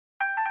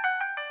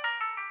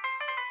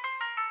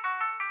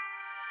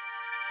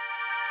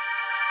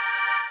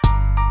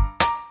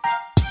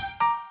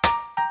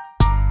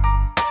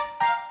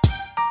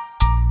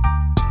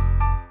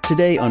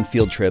Today on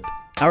Field Trip,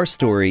 our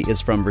story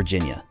is from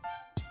Virginia.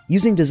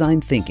 Using design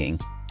thinking,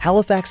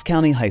 Halifax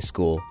County High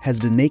School has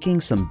been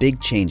making some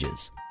big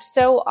changes.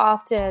 So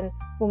often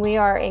when we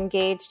are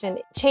engaged in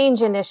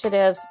change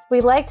initiatives,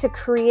 we like to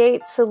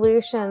create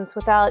solutions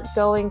without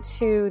going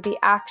to the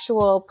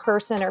actual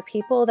person or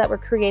people that we're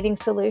creating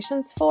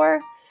solutions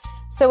for.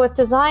 So with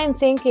design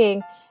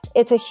thinking,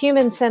 it's a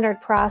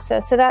human-centered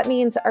process. So that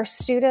means our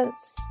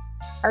students,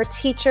 our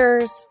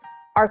teachers,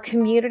 our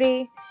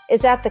community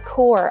is at the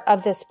core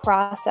of this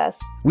process.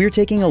 We're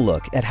taking a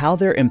look at how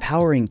they're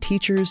empowering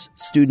teachers,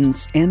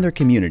 students, and their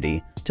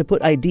community to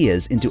put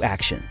ideas into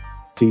action.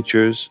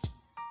 Teachers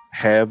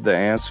have the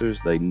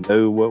answers. They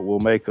know what will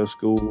make a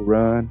school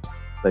run.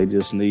 They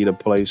just need a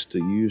place to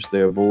use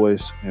their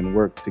voice and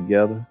work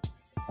together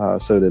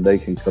so that they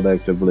can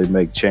collectively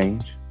make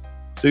change.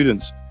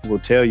 Students will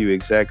tell you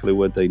exactly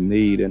what they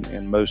need,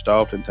 and most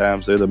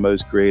oftentimes they're the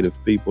most creative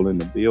people in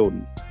the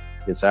building.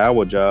 It's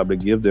our job to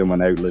give them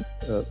an outlet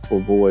for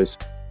voice.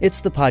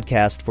 It's the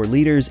podcast for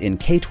leaders in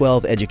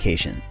K-12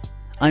 education.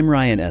 I'm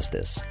Ryan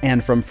Estes,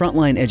 and from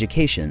Frontline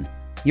Education,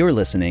 you're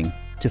listening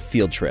to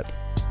Field Trip.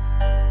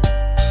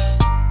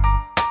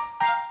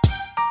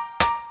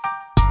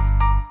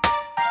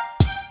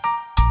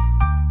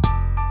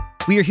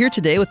 We are here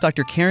today with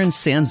Dr. Karen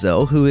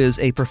Sanzo, who is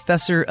a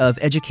professor of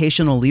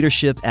educational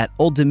leadership at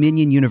Old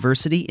Dominion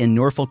University in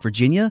Norfolk,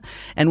 Virginia,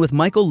 and with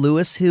Michael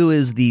Lewis, who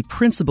is the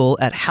principal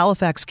at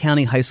Halifax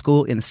County High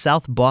School in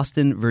South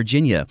Boston,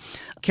 Virginia.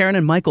 Karen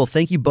and Michael,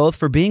 thank you both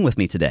for being with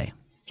me today.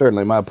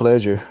 Certainly my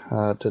pleasure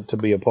to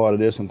be a part of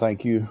this, and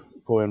thank you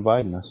for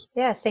inviting us.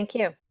 Yeah, thank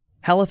you.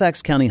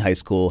 Halifax County High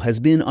School has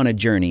been on a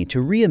journey to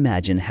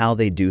reimagine how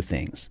they do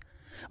things.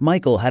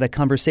 Michael had a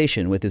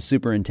conversation with his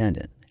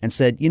superintendent and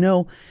said,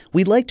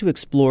 we'd like to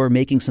explore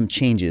making some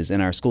changes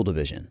in our school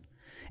division.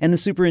 And the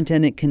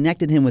superintendent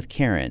connected him with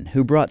Karen,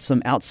 who brought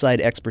some outside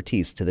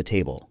expertise to the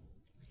table.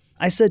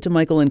 I said to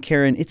Michael and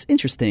Karen, it's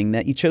interesting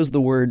that you chose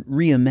the word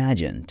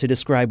reimagine to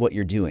describe what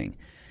you're doing.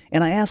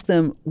 And I asked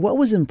them, what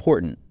was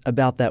important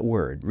about that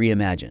word,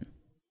 reimagine?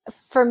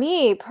 For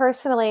me,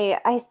 personally,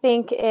 I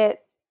think it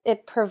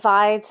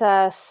provides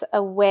us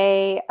a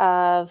way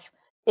of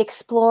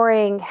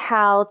exploring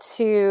how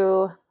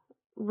to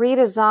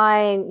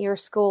redesign your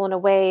school in a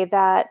way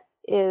that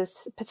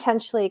is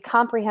potentially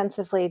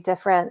comprehensively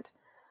different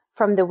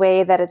from the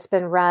way that it's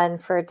been run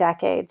for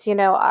decades.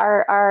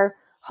 Our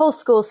whole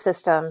school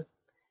system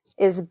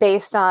is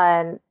based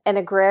on an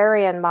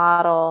agrarian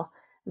model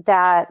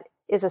that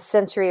is a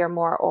century or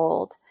more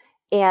old.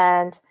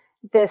 And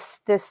this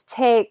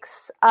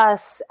takes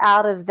us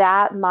out of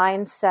that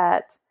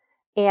mindset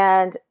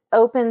and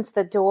opens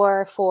the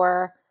door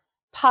for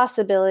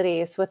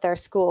possibilities with our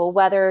school,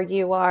 whether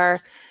you are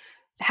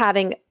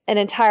having an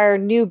entire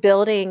new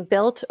building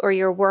built or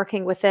you're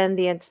working within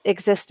the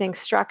existing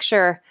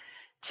structure.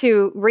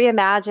 To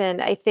reimagine,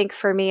 I think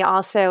for me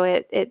also,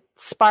 it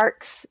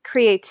sparks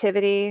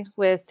creativity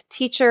with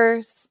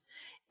teachers.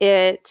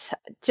 It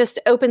just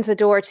opens the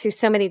door to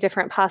so many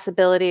different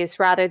possibilities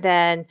rather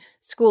than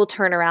school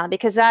turnaround,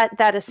 because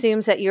that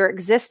assumes that you're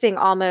existing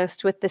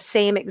almost with the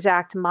same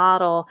exact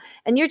model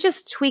and you're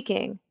just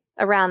tweaking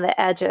around the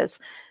edges.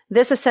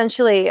 This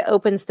essentially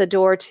opens the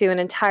door to an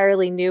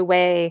entirely new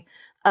way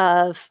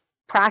of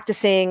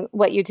practicing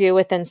what you do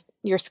within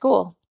your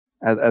school.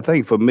 I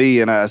think for me,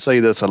 and I say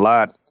this a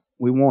lot,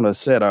 we want to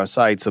set our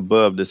sights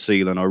above the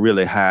ceiling or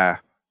really high.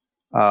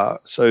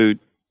 So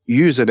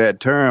using that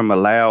term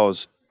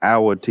allows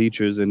our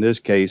teachers, in this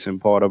case,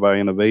 and part of our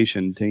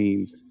innovation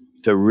team,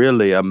 to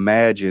really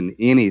imagine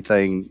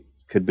anything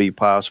could be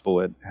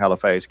possible at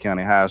Halifax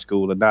County High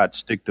School and not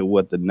stick to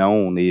what the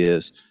known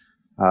is.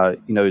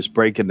 It's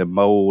breaking the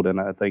mold,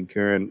 and I think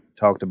Karen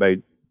talked about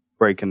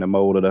breaking the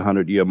mold of the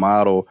 100-year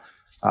model.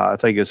 I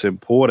think it's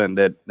important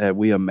that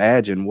we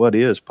imagine what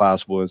is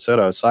possible and set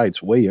our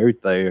sights way out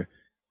there,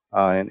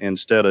 and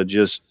instead of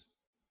just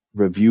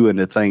reviewing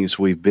the things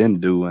we've been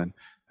doing.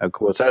 Of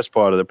course, that's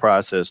part of the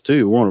process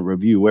too. We want to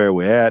review where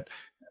we're at,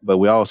 but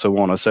we also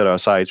want to set our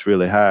sights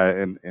really high.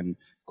 And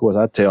of course,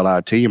 I tell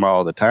our team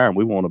all the time,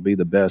 we want to be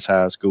the best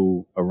high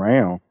school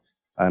around.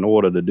 In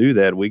order to do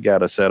that, we got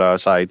to set our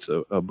sights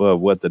above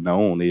what the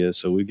known is.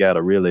 So we got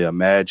to really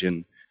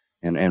imagine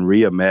and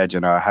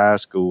reimagine our high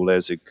school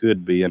as it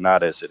could be and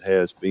not as it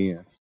has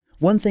been.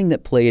 One thing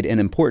that played an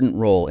important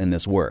role in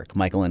this work,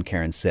 Michael and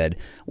Karen said,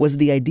 was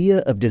the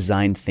idea of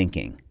design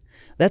thinking.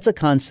 That's a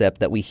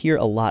concept that we hear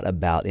a lot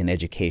about in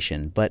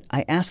education, but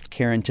I asked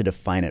Karen to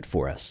define it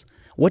for us.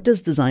 What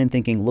does design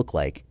thinking look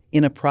like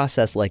in a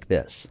process like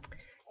this?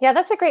 Yeah,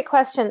 that's a great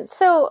question.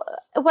 So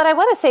what I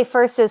want to say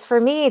first is,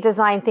 for me,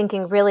 design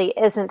thinking really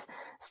isn't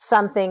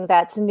something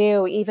that's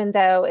new, even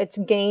though it's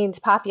gained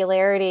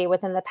popularity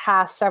within the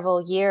past several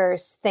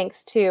years,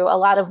 thanks to a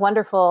lot of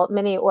wonderful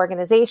many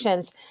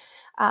organizations.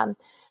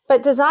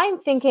 But design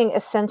thinking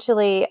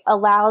essentially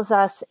allows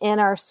us in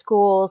our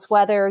schools,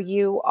 whether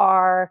you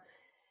are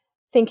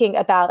thinking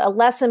about a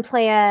lesson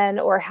plan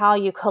or how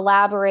you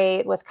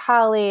collaborate with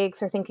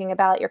colleagues, or thinking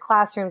about your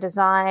classroom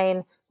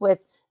design with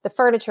the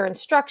furniture and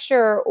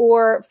structure,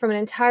 or from an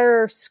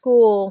entire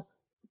school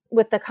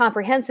with the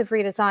comprehensive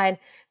redesign,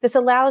 this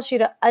allows you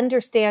to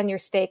understand your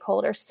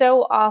stakeholders.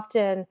 So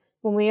often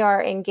when we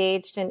are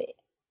engaged in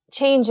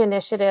change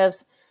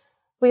initiatives,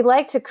 we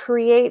like to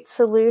create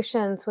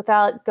solutions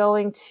without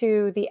going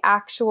to the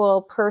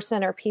actual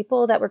person or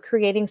people that we're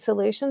creating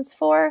solutions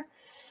for.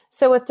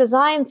 So with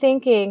design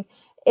thinking,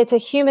 it's a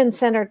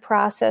human-centered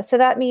process. So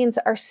that means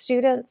our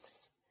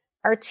students,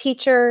 our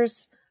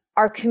teachers,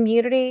 our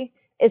community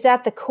is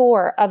at the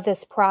core of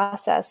this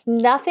process.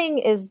 Nothing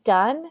is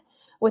done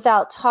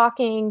without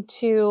talking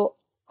to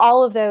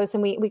all of those,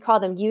 and we call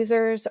them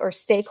users or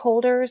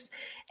stakeholders.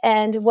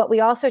 And what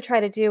we also try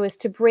to do is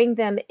to bring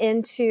them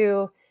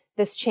into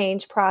this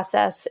change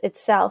process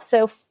itself.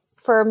 So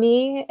for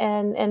me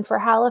and for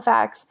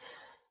Halifax,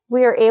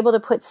 we are able to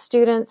put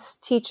students,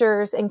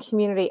 teachers, and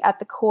community at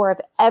the core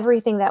of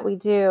everything that we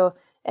do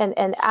and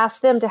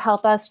ask them to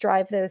help us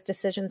drive those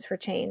decisions for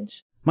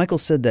change. Michael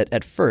said that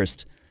at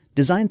first,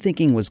 design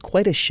thinking was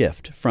quite a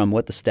shift from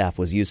what the staff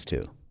was used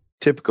to.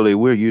 Typically,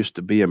 we're used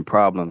to being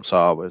problem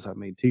solvers. I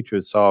mean,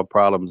 teachers solve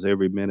problems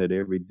every minute,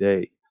 every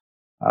day.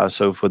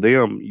 So for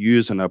them,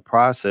 using a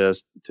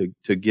process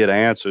to get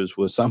answers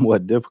was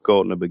somewhat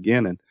difficult in the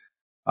beginning.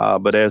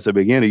 But as they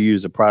began to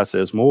use the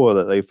process more,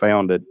 that they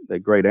found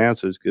that great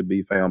answers could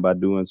be found by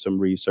doing some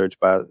research,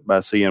 by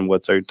seeing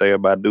what's out there,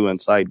 by doing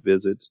site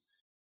visits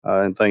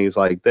and things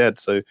like that.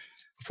 So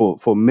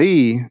for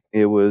me,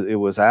 it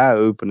was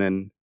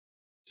eye-opening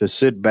to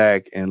sit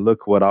back and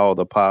look what all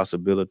the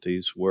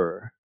possibilities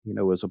were. You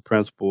know, as a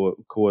principal,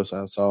 of course,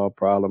 I saw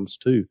problems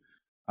too.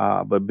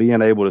 But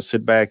being able to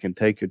sit back and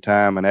take your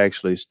time and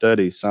actually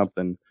study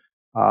something.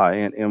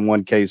 In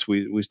one case,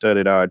 we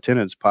studied our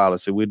attendance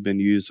policy. We'd been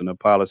using a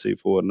policy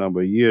for a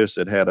number of years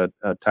that had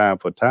a time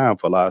for time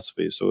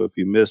philosophy. So if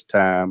you missed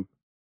time,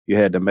 you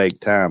had to make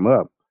time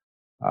up.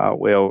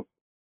 Well,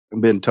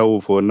 I've been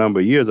told for a number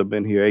of years, I've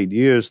been here 8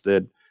 years,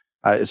 that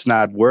it's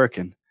not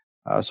working.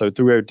 So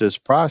throughout this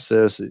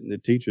process,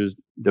 the teachers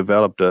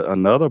developed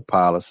another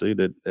policy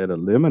that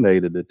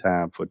eliminated the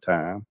time for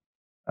time.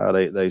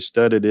 They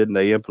studied it and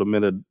they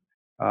implemented,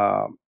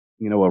 a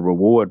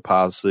reward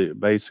policy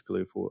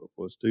basically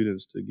for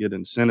students to get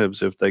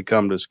incentives if they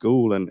come to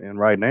school. And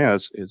right now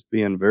it's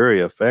being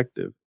very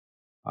effective.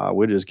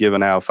 We're just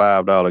giving out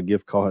 $5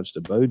 gift cards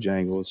to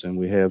Bojangles, and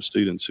we have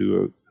students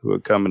who are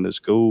coming to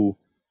school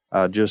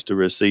just to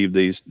receive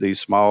these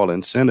small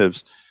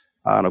incentives.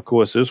 And of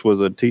course, this was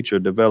a teacher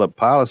developed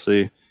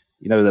policy,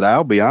 that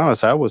I'll be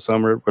honest, I was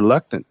somewhat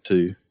reluctant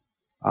to.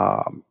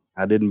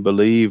 I didn't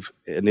believe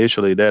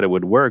initially that it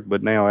would work,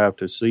 but now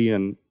after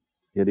seeing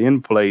it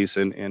in place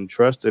and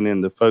trusting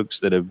in the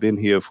folks that have been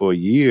here for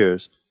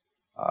years,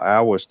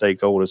 our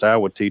stakeholders,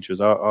 our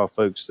teachers, our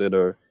folks that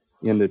are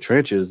in the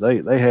trenches,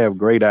 they have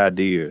great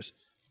ideas.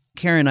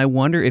 Karen, I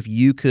wonder if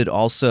you could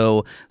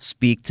also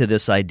speak to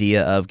this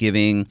idea of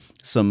giving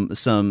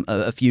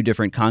a few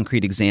different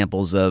concrete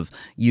examples of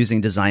using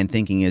design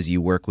thinking as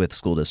you work with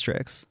school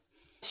districts.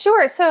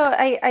 Sure. So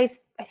I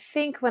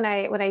think when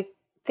I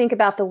think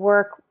about the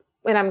work,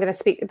 when I'm going to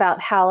speak about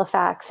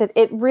Halifax,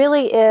 it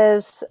really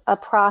is a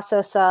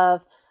process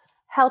of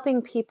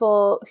helping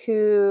people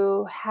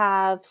who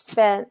have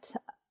spent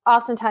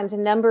oftentimes a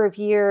number of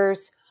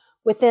years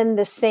within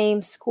the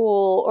same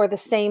school or the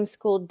same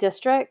school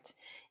district,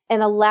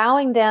 and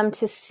allowing them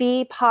to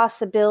see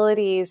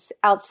possibilities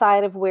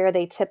outside of where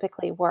they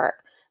typically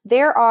work.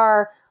 There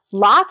are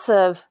lots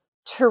of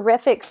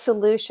terrific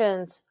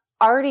solutions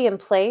already in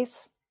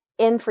place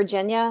in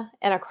Virginia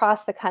and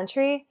across the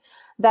country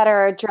that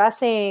are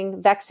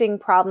addressing vexing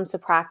problems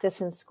of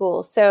practice in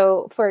schools.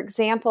 So, for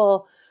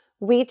example,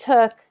 we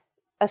took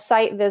a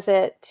site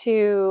visit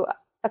to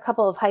a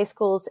couple of high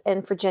schools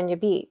in Virginia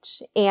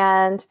Beach,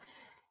 and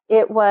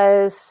it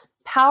was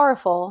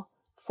powerful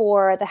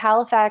for the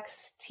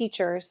Halifax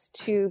teachers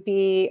to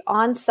be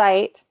on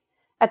site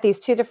at these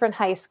two different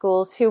high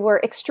schools who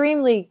were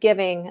extremely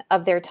giving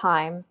of their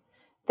time.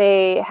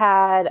 They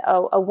had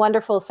a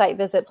wonderful site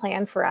visit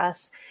plan for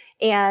us.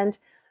 And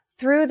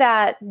through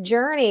that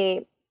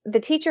journey, the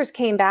teachers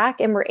came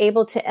back and were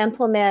able to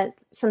implement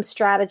some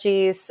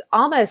strategies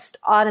almost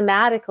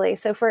automatically.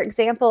 So for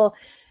example,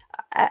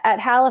 at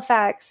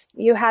Halifax,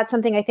 you had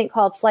something I think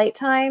called flight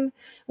time,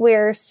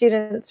 where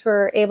students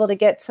were able to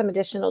get some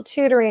additional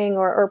tutoring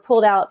or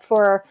pulled out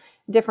for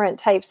different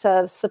types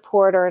of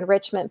support or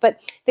enrichment. But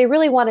they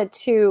really wanted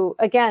to,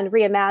 again,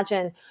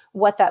 reimagine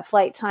what that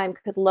flight time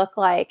could look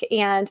like.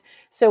 And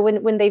so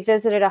when they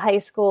visited a high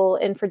school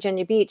in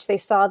Virginia Beach, they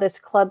saw this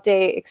club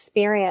day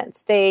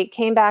experience. They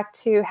came back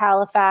to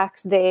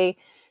Halifax. They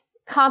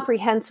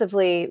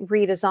comprehensively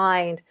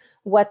redesigned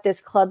what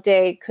this club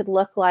day could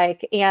look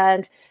like.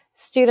 And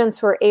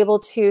students were able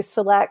to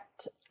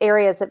select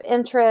areas of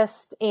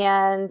interest.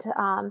 And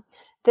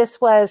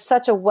this was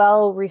such a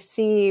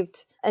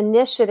well-received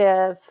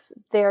initiative.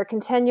 They're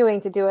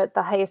continuing to do it at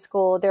the high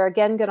school. They're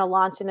again going to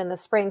launch it in the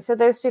spring. So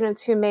those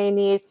students who may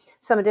need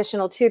some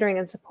additional tutoring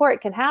and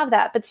support can have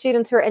that. But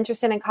students who are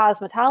interested in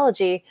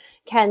cosmetology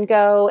can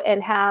go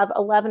and have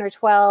 11 or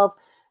 12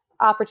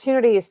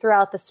 opportunities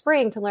throughout the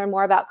spring to learn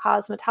more about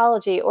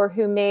cosmetology, or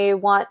who may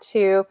want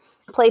to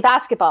play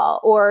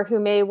basketball, or who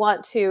may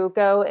want to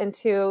go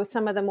into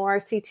some of the more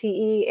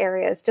CTE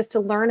areas just to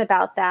learn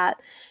about that.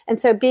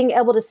 And so being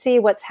able to see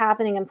what's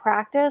happening in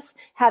practice,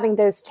 having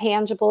those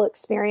tangible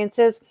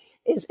experiences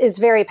is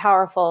very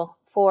powerful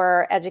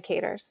for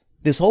educators.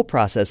 This whole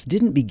process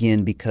didn't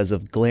begin because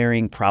of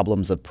glaring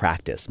problems of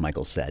practice,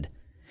 Michael said.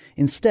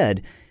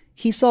 Instead,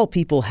 he saw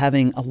people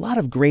having a lot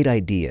of great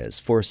ideas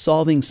for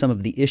solving some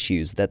of the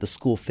issues that the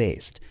school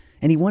faced,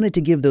 and he wanted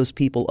to give those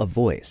people a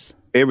voice.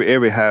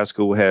 Every high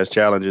school has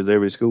challenges.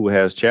 Every school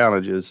has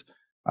challenges.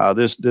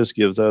 This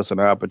gives us an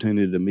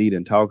opportunity to meet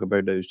and talk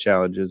about those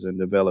challenges and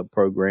develop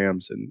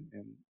programs and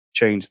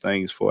change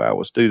things for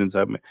our students.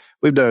 I mean,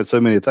 we've done so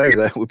many things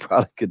that we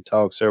probably could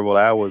talk several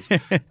hours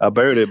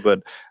about it,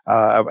 but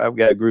I've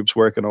got groups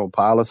working on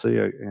policy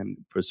and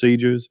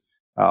procedures,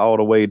 all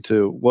the way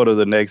to what are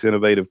the next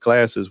innovative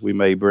classes we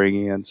may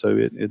bring in. So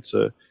it's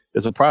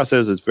a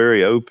process that's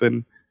very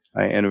open.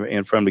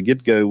 And from the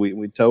get-go,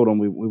 we told them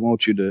we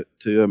want you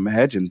to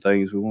imagine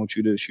things. We want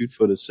you to shoot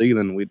for the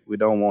ceiling. We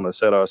don't want to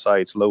set our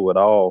sights low at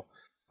all.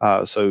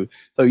 So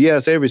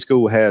yes, every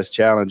school has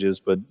challenges,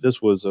 but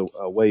this was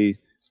a way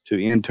to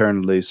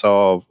internally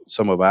solve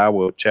some of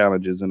our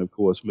challenges and, of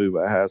course, move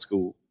our high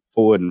school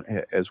forward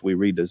as we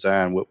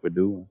redesign what we're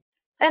doing.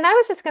 And I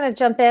was just going to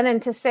jump in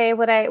and to say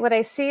what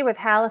I see with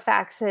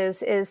Halifax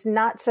is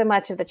not so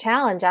much of the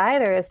challenge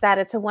either, is that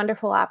it's a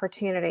wonderful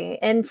opportunity.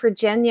 In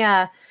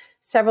Virginia,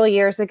 several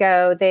years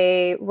ago,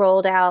 they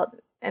rolled out,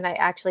 and I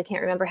actually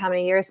can't remember how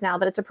many years now,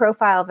 but it's a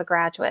profile of a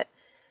graduate.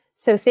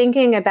 So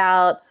thinking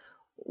about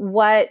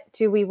what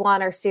do we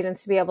want our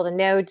students to be able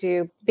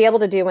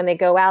to do when they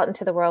go out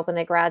into the world, when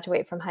they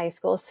graduate from high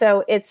school.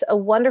 So it's a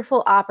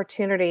wonderful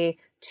opportunity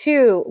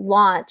to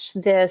launch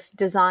this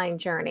design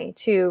journey,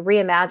 to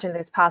reimagine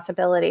those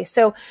possibilities.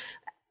 So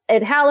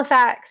in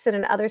Halifax and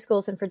in other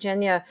schools in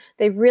Virginia,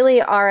 they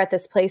really are at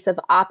this place of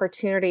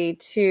opportunity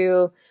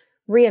to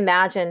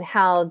reimagine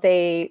how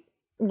they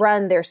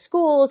run their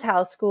schools,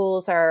 how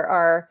schools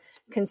are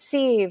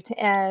conceived.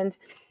 And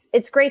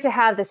it's great to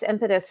have this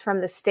impetus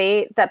from the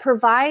state that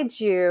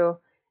provides you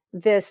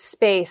this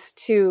space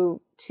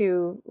to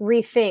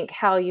rethink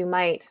how you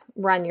might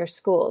run your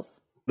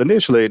schools.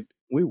 Initially,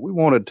 we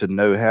wanted to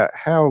know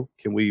how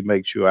can we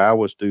make sure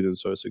our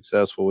students are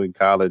successful in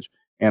college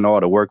and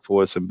or the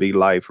workforce and be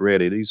life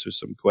ready. These are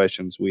some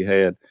questions we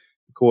had.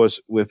 Of course,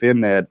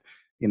 within that,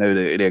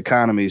 the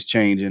economy is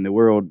changing. The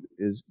world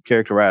is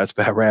characterized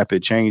by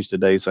rapid change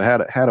today. So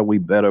how do we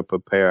better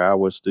prepare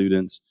our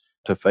students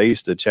to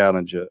face the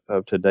challenge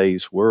of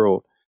today's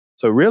world?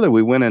 So really,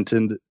 we went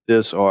into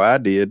this, or I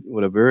did,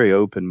 with a very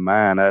open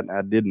mind.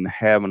 I didn't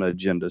have an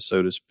agenda,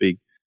 so to speak.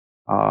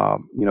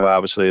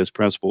 Obviously, as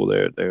principal,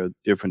 there are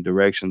different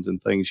directions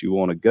and things you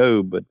want to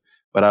go, but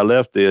I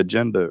left the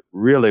agenda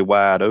really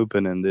wide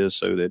open in this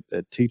so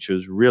that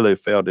teachers really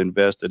felt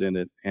invested in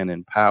it and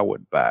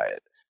empowered by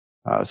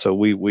it. So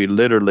we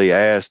literally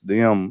asked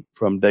them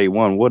from day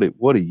one, what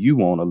do you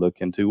want to look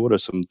into? What are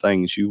some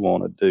things you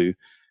want to do?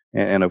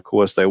 And of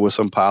course, there were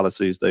some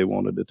policies they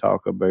wanted to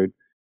talk about.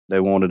 They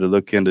wanted to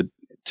look into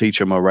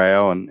teacher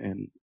morale,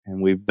 and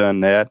we've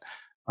done that.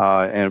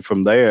 And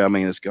from there, I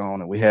mean, it's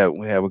gone. And we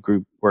have a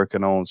group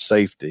working on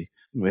safety.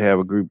 We have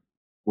a group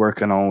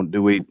working on,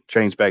 do we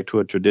change back to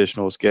a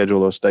traditional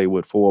schedule or stay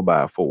with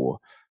 4x4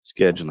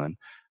 scheduling?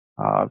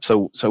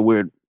 So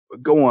we're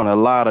going a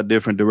lot of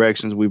different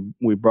directions.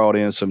 We brought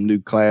in some new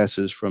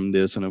classes from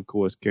this. And of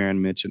course,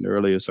 Karen mentioned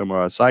earlier some of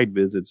our site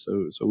visits.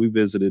 So we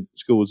visited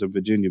schools in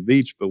Virginia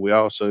Beach, but we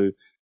also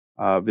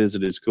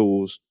visited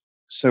schools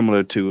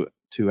similar to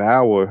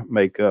our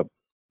makeup.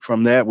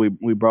 From that,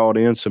 we brought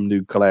in some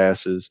new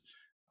classes.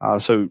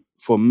 So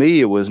for me,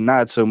 it was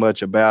not so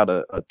much about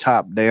a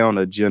top-down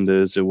agenda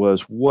as it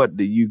was, what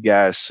do you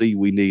guys see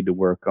we need to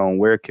work on?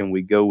 Where can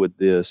we go with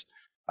this,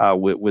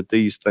 with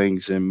these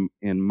things in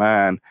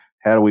mind?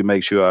 How do we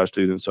make sure our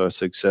students are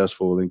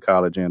successful in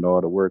college and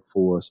or the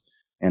workforce?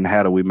 And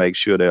how do we make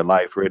sure they're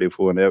life ready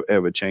for an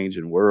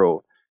ever-changing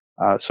world?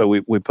 So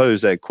we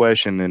posed that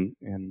question,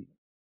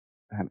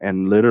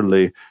 and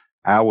literally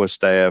our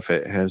staff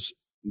has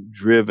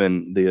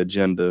driven the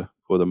agenda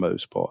for the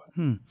most part.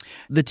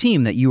 The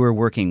team that you were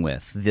working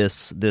with,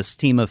 this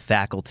team of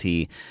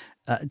faculty,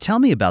 tell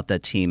me about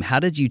that team. How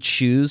did you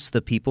choose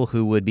the people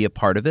who would be a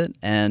part of it?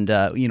 And,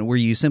 were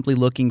you simply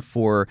looking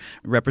for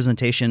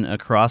representation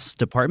across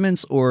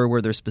departments, or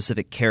were there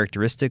specific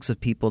characteristics of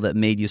people that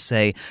made you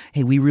say,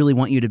 hey, we really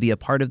want you to be a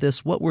part of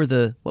this? What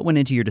went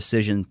into your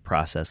decision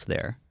process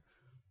there?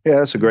 Yeah,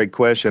 that's a great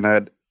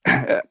question.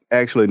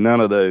 Actually,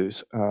 none of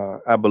those.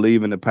 I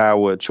believe in the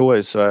power of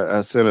choice. So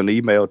I sent an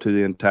email to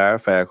the entire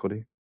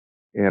faculty,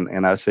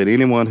 and I said,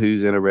 anyone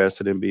who's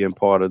interested in being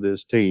part of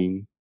this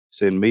team,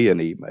 send me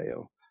an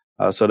email.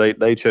 So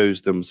they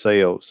chose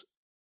themselves.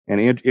 And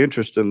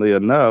interestingly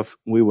enough,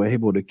 we were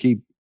able to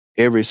keep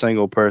every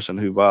single person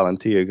who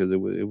volunteered, because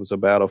it was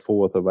about a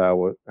fourth of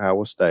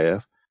our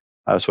staff.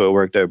 So it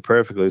worked out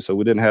perfectly. So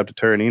we didn't have to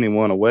turn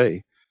anyone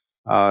away.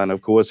 And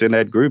of course, in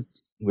that group,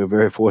 we're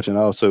very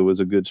fortunate also it was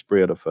a good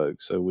spread of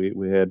folks. So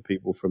we had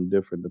people from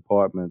different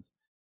departments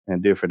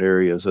and different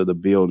areas of the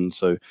building.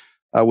 So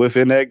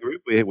within that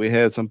group, we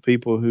had some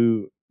people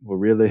who were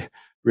really,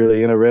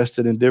 really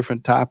interested in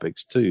different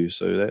topics too.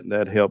 So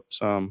that helped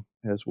some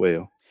as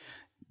well.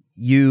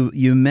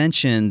 You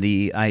mentioned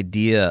the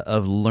idea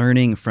of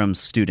learning from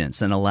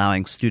students and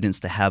allowing students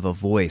to have a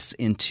voice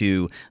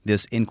into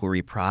this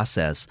inquiry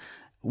process.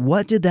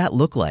 What did that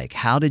look like?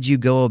 How did you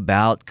go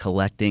about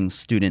collecting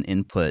student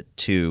input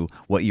to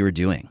what you were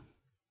doing?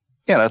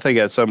 Yeah, I think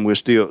that's something we're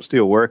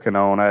still working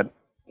on.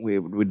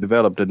 We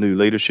developed a new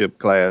leadership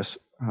class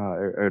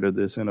out of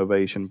this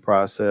innovation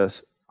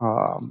process,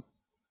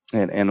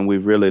 and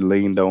we've really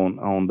leaned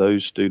on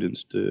those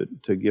students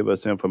to give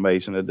us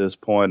information at this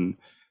point.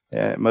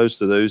 And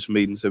most of those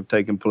meetings have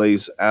taken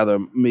place either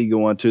me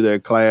going to their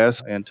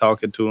class and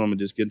talking to them and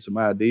just getting some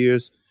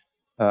ideas,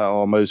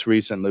 or most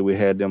recently we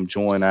had them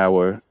join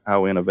our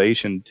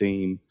innovation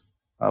team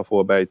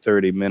for about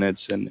 30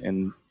 minutes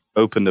and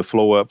open the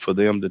floor up for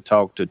them to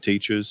talk to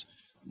teachers.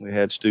 We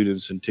had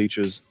students and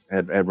teachers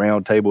at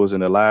round tables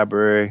in the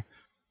library.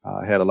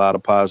 Had a lot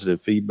of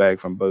positive feedback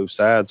from both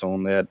sides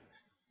on that.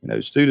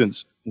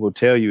 Students will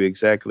tell you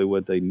exactly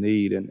what they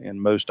need,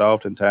 and most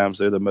oftentimes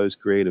they're the most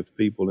creative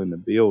people in the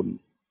building.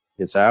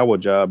 It's our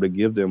job to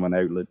give them an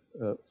outlet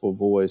for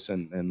voice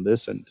and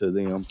listen to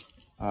them.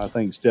 I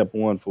think step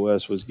one for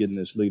us was getting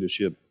this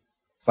leadership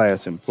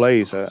class in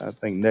place. I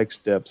think next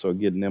steps are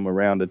getting them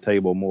around the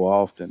table more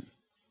often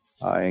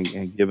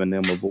and giving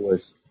them a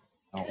voice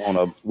on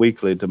a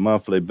weekly to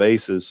monthly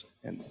basis,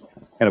 and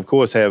of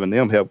course having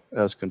them help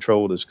us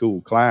control the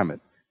school climate.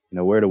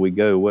 Where do we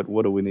go? What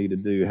do we need to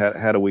do?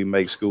 How do we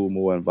make school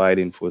more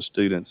inviting for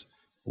students?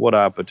 What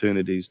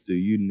opportunities do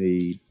you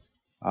need?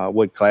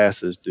 What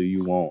classes do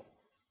you want?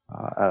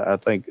 I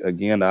think,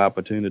 again, the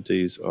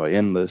opportunities are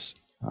endless.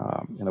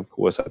 And of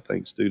course, I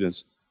think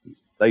students,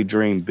 they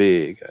dream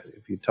big.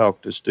 If you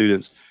talk to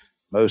students,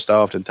 most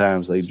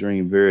oftentimes they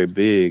dream very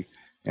big.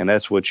 And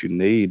that's what you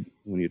need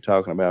when you're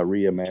talking about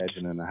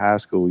reimagining the high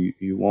school.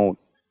 You want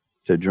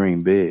to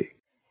dream big.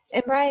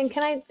 And Brian,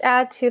 can I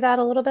add to that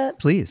a little bit?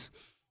 Please.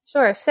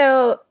 Sure.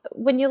 So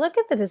when you look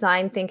at the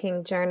design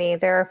thinking journey,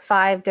 there are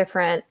five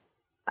different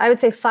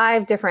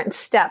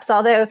steps,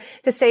 although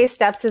to say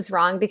steps is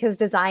wrong because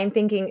design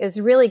thinking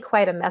is really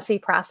quite a messy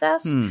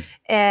process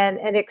and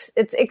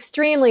it's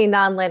extremely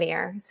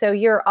nonlinear. So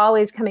you're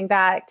always coming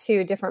back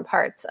to different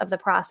parts of the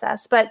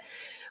process. But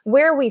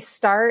where we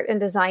start in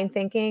design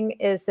thinking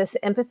is this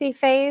empathy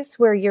phase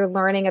where you're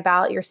learning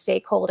about your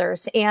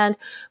stakeholders. And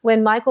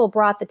when Michael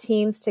brought the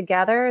teams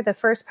together, the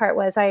first part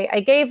was I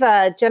gave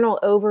a general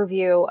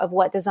overview of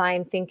what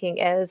design thinking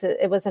is.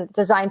 It was a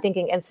design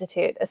thinking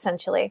institute,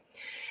 essentially.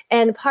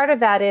 And part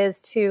of that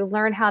is to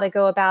learn how to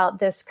go about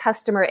this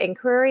customer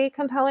inquiry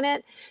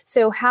component.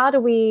 So how do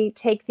we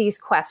take these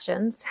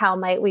questions? How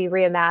might we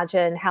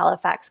reimagine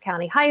Halifax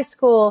County High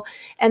School?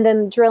 And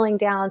then drilling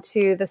down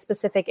to the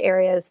specific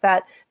areas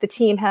that the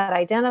team had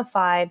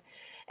identified.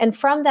 And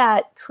from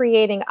that,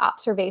 creating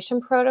observation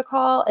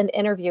protocol and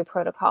interview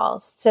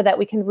protocols so that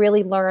we can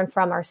really learn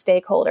from our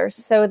stakeholders.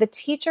 So the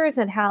teachers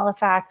in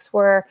Halifax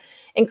were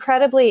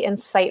incredibly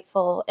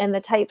insightful in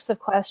the types of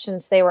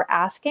questions they were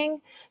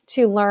asking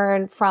to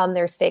learn from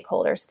their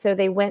stakeholders. So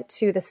they went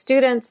to the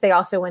students, they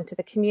also went to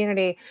the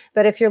community.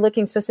 But if you're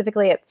looking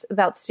specifically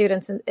about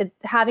students and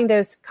having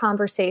those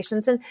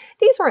conversations, and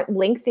these weren't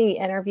lengthy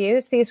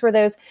interviews, these were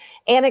those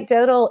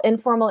anecdotal,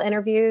 informal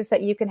interviews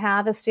that you can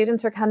have as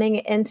students are coming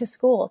into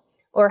school,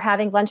 or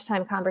having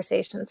lunchtime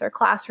conversations or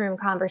classroom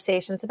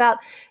conversations about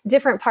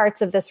different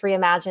parts of this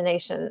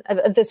reimagination,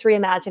 of this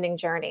reimagining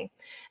journey.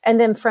 And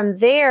then from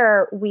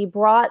there, we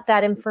brought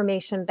that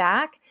information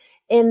back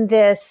in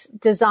this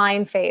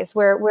design phase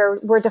where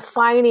we're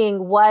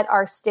defining what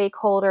our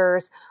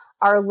stakeholders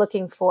are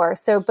looking for.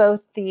 So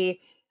both the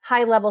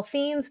high level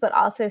themes, but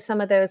also some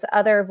of those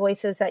other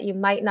voices that you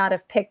might not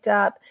have picked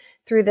up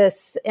through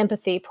this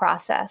empathy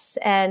process.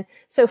 And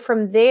so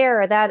from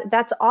there,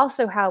 that's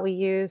also how we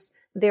used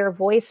their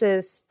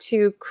voices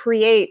to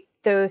create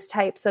those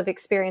types of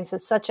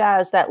experiences, such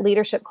as that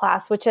leadership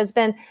class, which has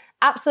been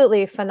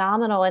absolutely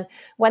phenomenal. And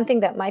one thing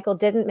that Michael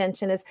didn't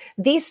mention is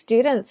these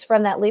students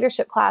from that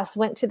leadership class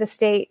went to the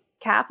state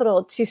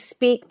capitol to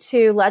speak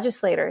to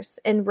legislators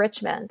in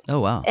Richmond. Oh,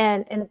 wow.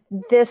 And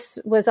this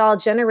was all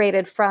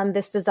generated from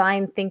this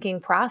design thinking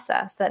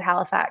process that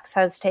Halifax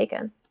has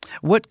taken.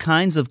 What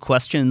kinds of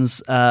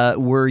questions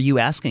were you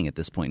asking at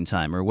this point in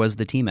time, or was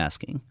the team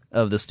asking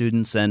of the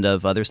students and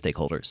of other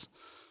stakeholders?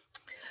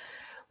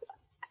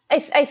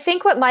 I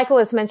think what Michael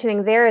was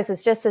mentioning there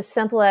is just as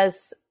simple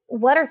as,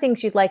 what are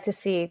things you'd like to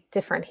see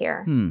different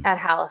here at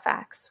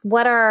Halifax?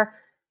 What are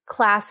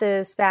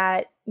classes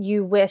that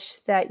you wish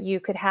that you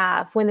could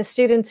have? When the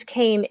students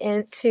came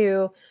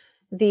into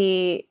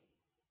the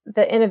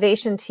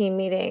innovation team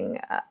meeting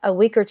a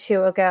week or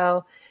two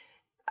ago,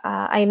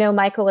 I know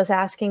Michael was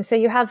asking, so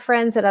you have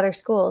friends at other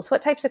schools.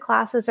 What types of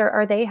classes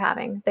are they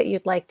having that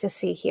you'd like to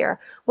see here?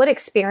 What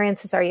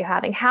experiences are you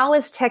having? How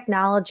is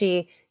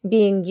technology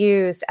being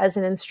used as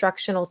an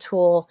instructional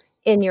tool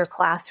in your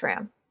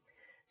classroom.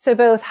 So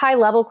both high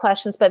level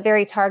questions, but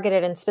very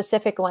targeted and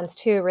specific ones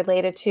too,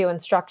 related to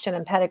instruction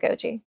and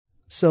pedagogy.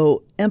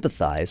 So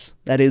empathize,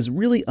 that is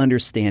really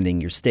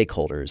understanding your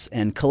stakeholders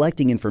and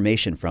collecting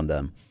information from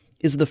them,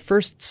 is the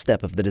first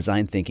step of the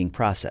design thinking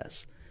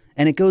process.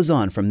 And it goes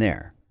on from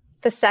there.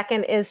 The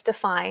second is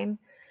define.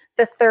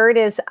 The third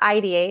is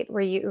ideate,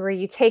 where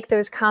you take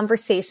those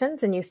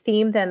conversations and you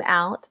theme them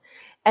out.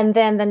 And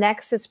then the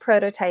next is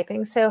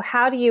prototyping. So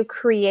how do you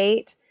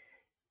create,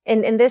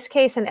 in this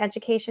case in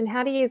education,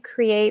 how do you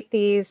create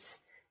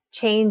these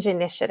change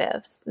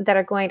initiatives that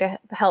are going to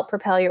help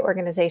propel your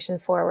organization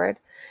forward?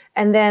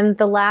 And then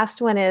the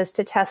last one is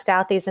to test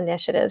out these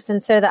initiatives.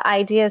 And so the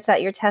idea is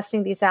that you're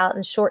testing these out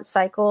in short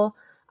cycle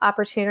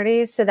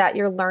opportunities so that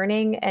you're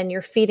learning and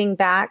you're feeding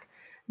back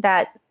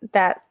that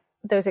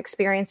those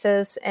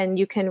experiences, and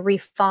you can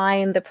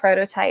refine the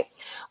prototype.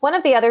 One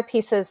of the other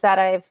pieces that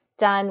I've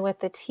done with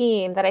the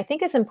team that I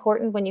think is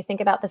important when you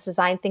think about this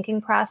design thinking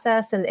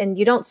process, and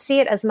you don't see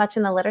it as much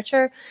in the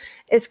literature,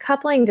 is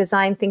coupling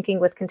design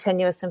thinking with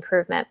continuous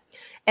improvement.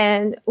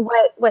 And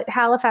what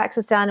Halifax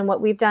has done and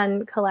what we've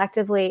done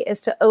collectively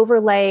is to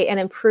overlay an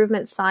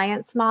improvement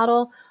science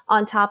model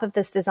on top of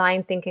this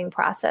design thinking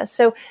process.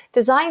 So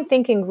design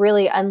thinking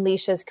really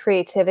unleashes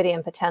creativity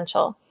and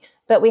potential.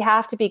 But we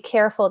have to be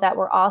careful that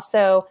we're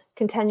also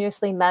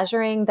continuously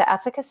measuring the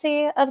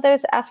efficacy of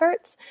those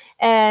efforts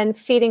and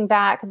feeding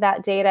back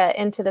that data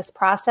into this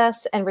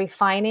process and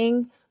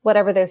refining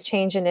whatever those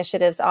change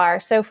initiatives are.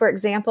 So for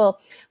example,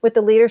 with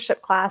the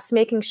leadership class,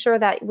 making sure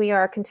that we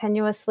are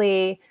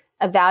continuously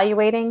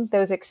evaluating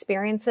those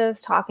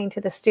experiences, talking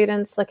to the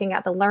students, looking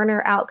at the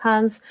learner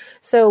outcomes.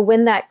 So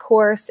when that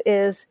course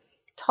is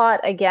taught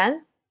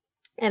again,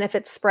 and if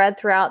it's spread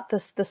throughout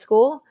the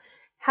school,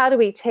 how do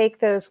we take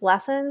those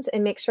lessons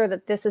and make sure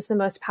that this is the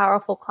most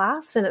powerful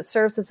class and it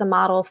serves as a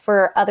model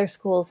for other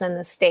schools in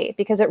the state?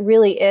 Because it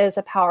really is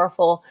a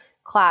powerful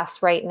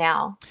class right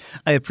now.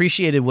 I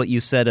appreciated what you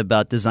said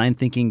about design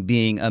thinking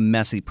being a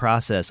messy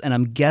process. And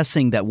I'm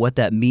guessing that what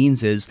that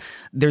means is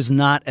there's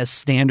not a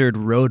standard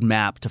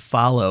roadmap to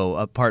follow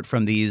apart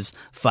from these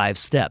 5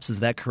 steps. Is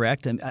that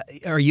correct?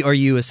 Are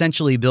you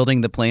essentially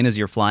building the plane as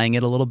you're flying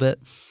it a little bit?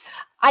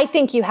 I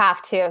think you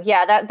have to.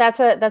 Yeah, that's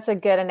a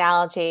good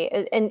analogy.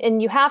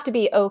 And you have to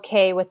be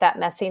okay with that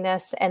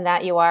messiness and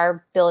that you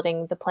are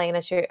building the plane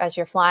as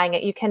you're flying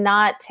it. You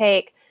cannot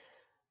take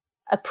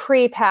a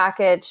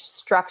prepackaged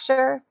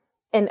structure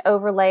and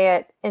overlay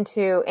it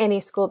into any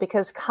school,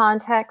 because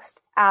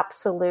context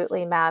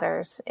absolutely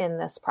matters in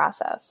this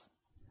process.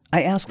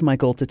 I asked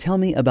Michael to tell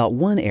me about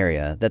one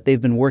area that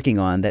they've been working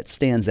on that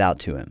stands out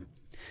to him.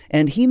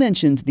 And he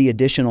mentioned the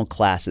additional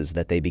classes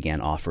that they began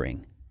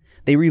offering.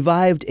 They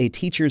revived a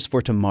Teachers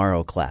for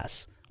Tomorrow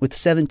class with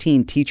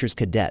 17 teachers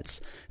cadets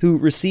who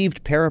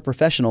received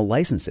paraprofessional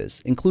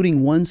licenses,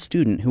 including one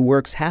student who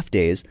works half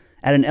days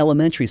at an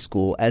elementary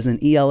school as an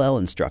ELL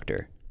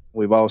instructor.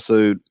 We've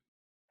also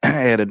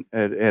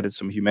added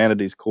some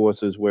humanities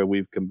courses where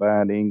we've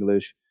combined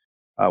English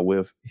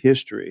with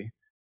history,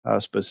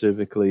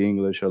 specifically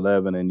English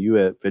 11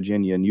 and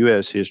Virginia and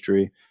U.S.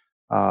 history,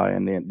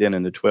 and then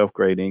in the 12th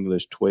grade,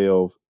 English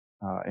 12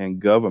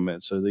 and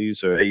government. So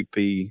these are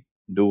AP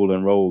dual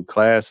enrolled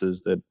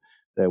classes that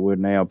we're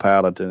now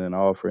piloting and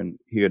offering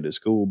here at the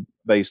school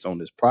based on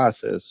this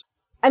process.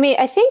 I mean,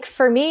 I think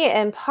for me,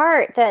 in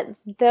part, that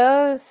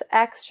those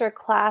extra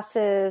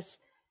classes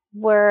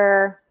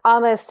were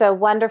almost a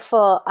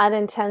wonderful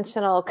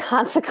unintentional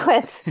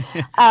consequence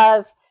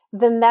of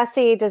the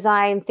messy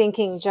design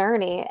thinking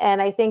journey.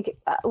 And I think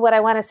what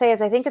I want to say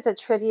is I think it's a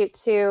tribute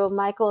to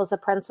Michael as a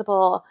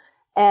principal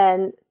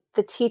and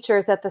the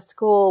teachers at the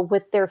school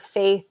with their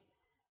faith,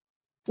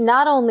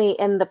 not only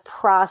in the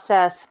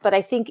process, but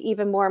I think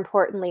even more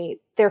importantly,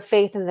 their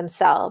faith in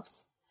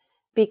themselves.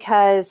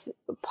 Because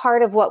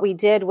part of what we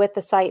did with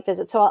the site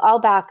visit, so I'll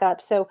back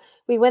up. So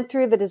we went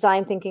through the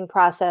design thinking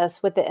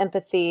process with the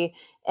empathy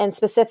and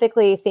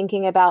specifically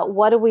thinking about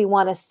what do we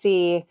want to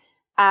see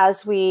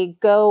as we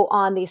go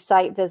on these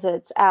site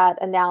visits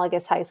at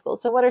analogous high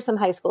schools. So what are some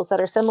high schools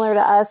that are similar to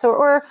us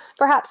or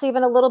perhaps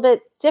even a little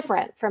bit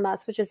different from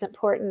us, which is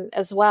important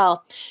as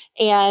well.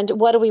 And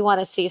what do we want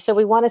to see? So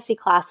we want to see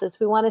classes.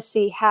 We want to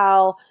see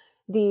how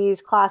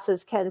these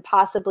classes can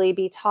possibly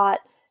be taught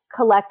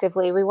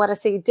collectively. We want to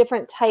see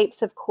different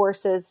types of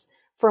courses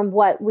from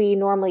what we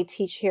normally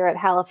teach here at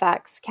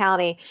Halifax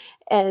County,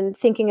 and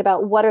thinking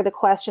about what are the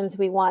questions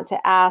we want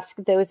to ask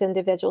those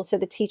individuals, so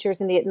the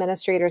teachers and the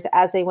administrators,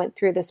 as they went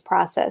through this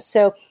process.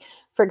 So,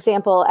 for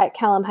example, at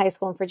Kellam High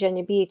School in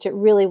Virginia Beach, it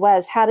really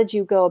was, how did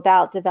you go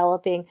about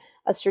developing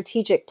a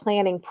strategic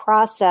planning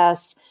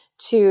process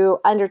to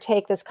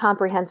undertake this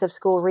comprehensive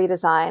school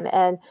redesign?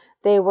 And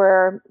they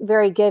were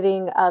very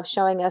giving of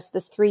showing us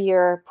this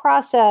 3-year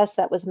process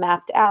that was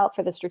mapped out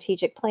for the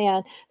strategic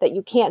plan, that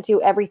you can't do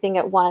everything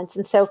at once.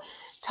 And so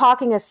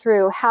talking us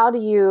through, how do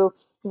you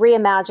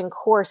reimagine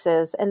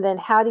courses, and then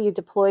how do you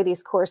deploy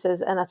these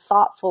courses in a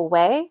thoughtful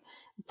way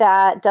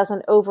that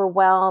doesn't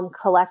overwhelm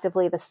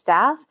collectively the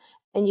staff,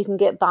 and you can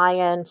get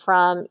buy-in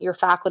from your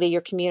faculty,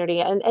 your community,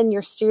 and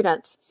your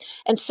students.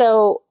 And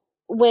so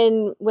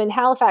when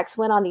Halifax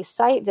went on these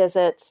site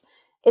visits,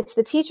 it's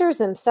the teachers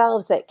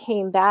themselves that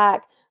came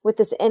back with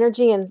this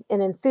energy and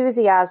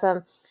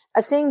enthusiasm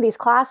of seeing these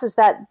classes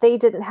that they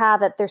didn't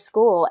have at their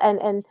school.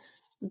 And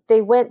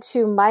they went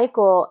to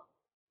Michael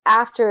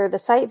after the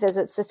site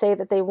visits to say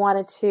that they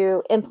wanted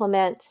to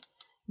implement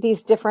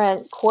these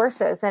different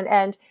courses.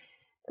 And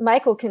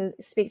Michael can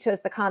speak to us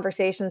the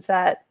conversations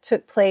that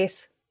took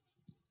place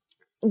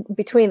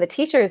between the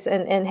teachers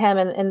and him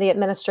and the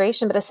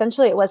administration. But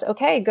essentially it was,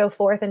 okay, go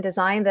forth and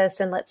design this,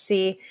 and let's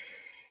see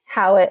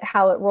how it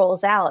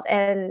rolls out.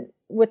 And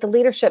with the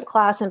leadership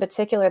class in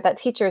particular, that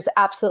teacher is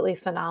absolutely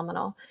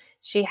phenomenal.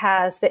 She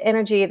has the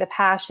energy, the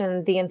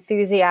passion, the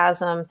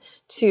enthusiasm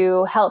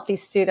to help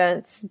these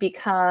students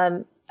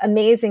become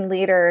amazing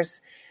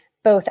leaders,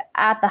 both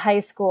at the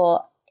high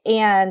school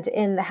and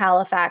in the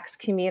Halifax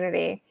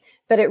community.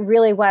 But it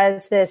really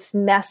was this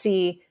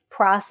messy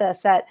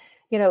process that,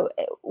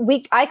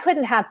 I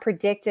couldn't have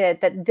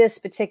predicted that this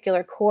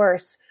particular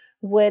course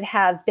would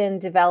have been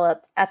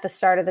developed at the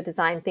start of the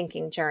design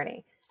thinking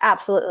journey.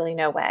 Absolutely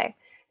no way.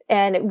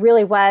 And it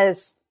really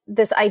was,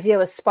 this idea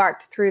was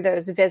sparked through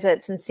those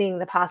visits and seeing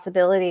the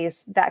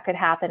possibilities that could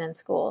happen in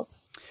schools.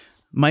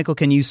 Michael,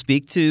 can you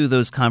speak to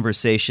those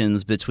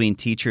conversations between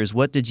teachers?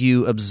 What did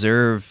you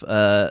observe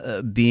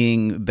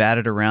being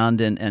batted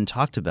around and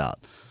talked about?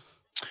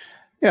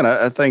 Yeah, and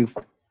I think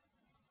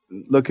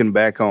looking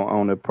back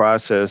on the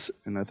process,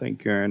 and I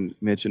think Karen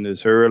mentioned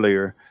this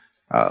earlier,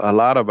 a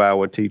lot of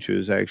our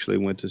teachers actually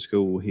went to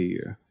school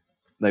here.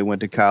 They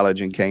went to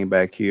college and came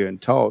back here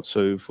and taught.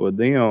 So for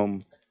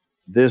them,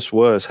 this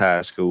was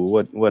high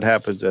school. What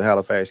happens at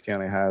Halifax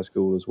County High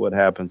School is what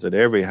happens at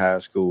every high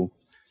school.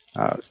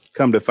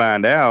 Come to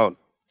find out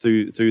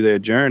through their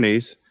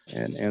journeys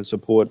and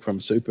support from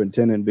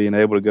superintendent being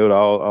able to go to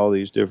all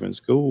these different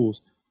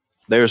schools,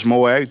 there's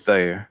more out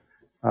there.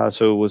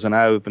 So it was an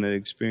eye-opening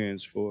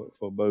experience for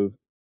both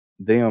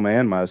them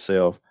and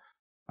myself.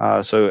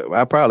 So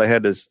I probably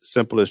had the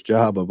simplest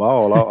job of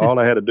all. All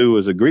I had to do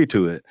was agree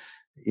to it.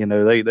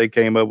 They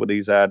came up with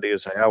these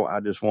ideas. Say, I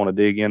just want to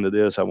dig into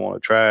this. I want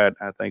to try it.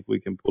 I think we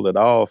can pull it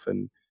off.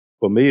 And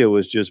for me, it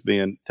was just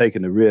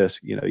taking the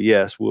risk.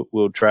 Yes,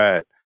 we'll try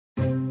it.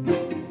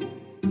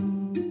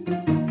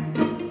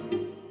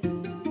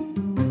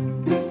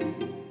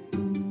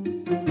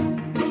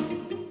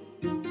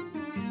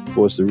 Of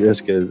course, the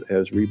risk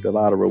has reaped a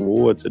lot of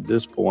rewards at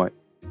this point.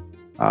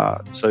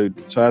 So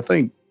I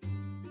think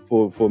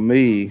for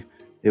me,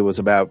 it was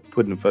about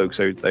putting folks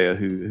out there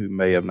who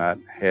may have not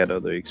had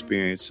other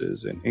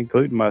experiences, and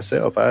including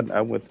myself.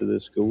 I went to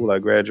this school. I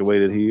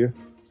graduated here,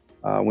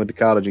 went to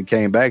college and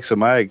came back. So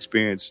my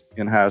experience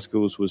in high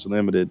schools was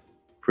limited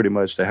pretty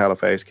much to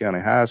Halifax County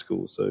High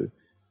School. So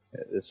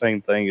the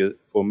same thing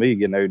for me,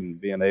 getting out and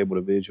being able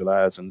to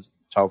visualize and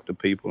talk to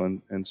people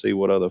and see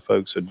what other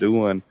folks are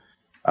doing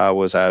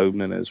was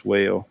eye-opening as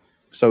well.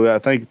 So I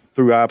think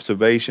through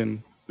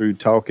observation, through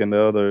talking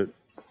to other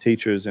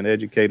teachers and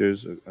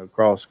educators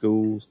across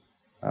schools,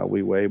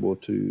 we were able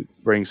to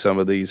bring some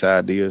of these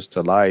ideas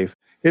to life.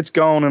 It's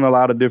gone in a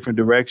lot of different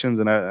directions,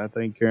 and I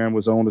think Karen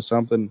was on to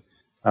something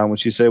when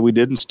she said we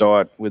didn't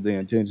start with the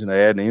intention of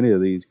adding any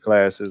of these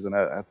classes, and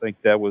I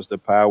think that was the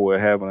power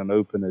of having an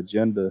open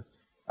agenda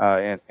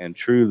and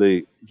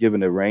truly giving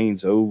the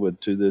reins over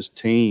to this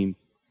team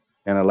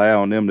and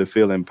allowing them to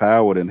feel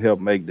empowered and help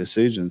make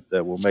decisions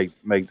that will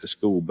make the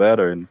school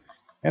better. And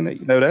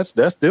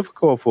that's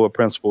difficult for a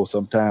principal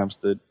sometimes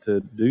to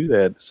do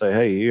that, to say,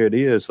 hey, here it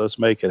is, let's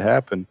make it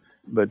happen.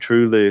 But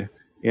truly,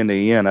 in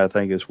the end, I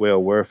think it's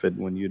well worth it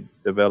when you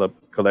develop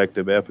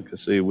collective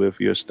efficacy with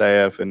your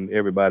staff and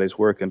everybody's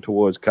working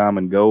towards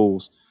common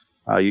goals.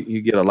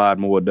 You get a lot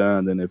more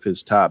done than if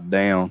it's top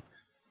down.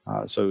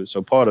 So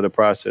part of the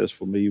process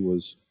for me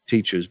was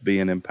teachers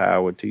being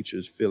empowered,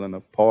 teachers feeling a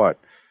part.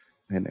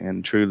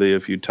 And truly,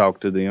 if you talk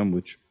to them,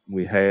 which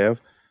we have,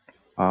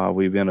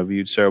 we've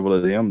interviewed several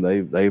of them,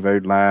 they've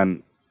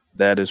outlined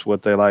that is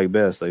what they like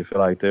best. They feel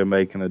like they're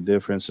making a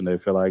difference and they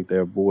feel like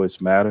their voice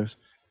matters.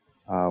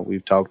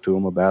 We've talked to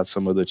them about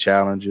some of the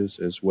challenges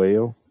as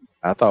well.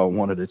 I thought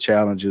one of the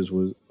challenges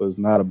was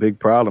not a big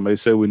problem. They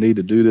said we need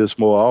to do this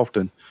more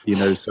often,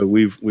 so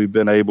we've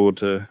been able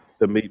to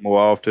meet more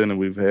often, and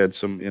we've had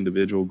some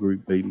individual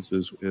group meetings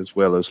as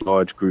well as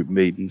large group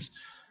meetings.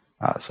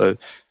 So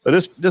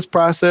this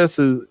process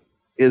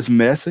is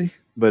messy,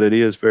 but it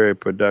is very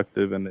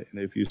productive. And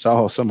if you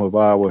saw some of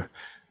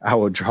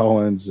our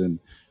drawings and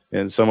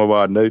some of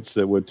our notes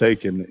that were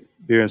taken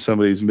during some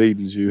of these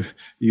meetings,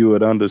 you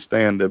would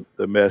understand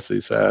the messy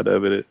side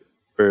of it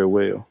very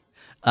well.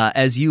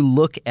 As you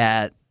look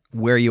at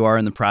where you are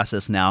in the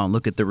process now and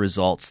look at the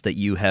results that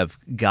you have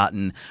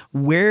gotten,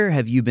 where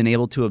have you been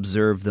able to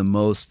observe the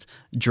most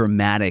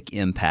dramatic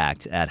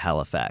impact at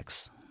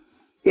Halifax?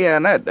 Yeah,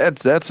 and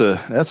that's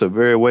a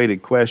very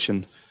weighted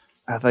question.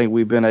 I think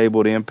we've been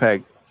able to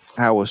impact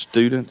our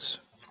students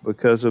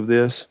because of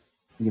this.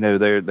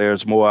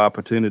 There's more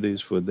opportunities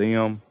for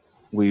them.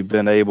 We've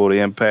been able to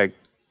impact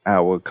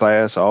our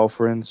class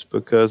offerings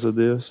because of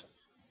this.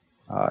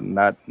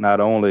 Not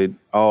only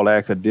all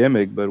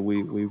academic, but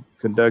we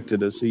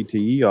conducted a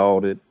CTE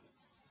audit,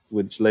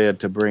 which led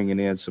to bringing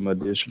in some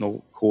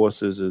additional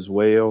courses as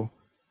well.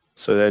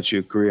 So that's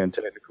your career and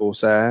technical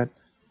side.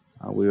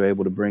 We were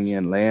able to bring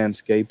in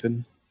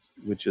landscaping,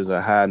 which is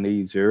a high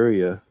needs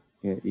area,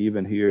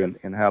 even here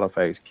in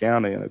Halifax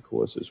County. And of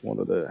course, it's one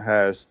of the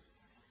highest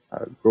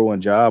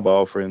growing job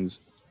offerings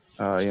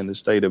in the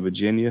state of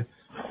Virginia.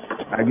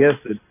 I guess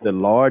the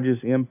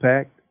largest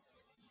impact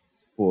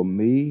for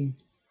me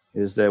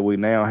is that we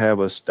now have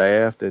a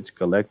staff that's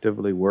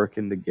collectively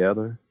working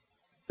together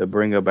to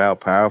bring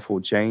about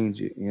powerful change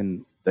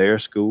in their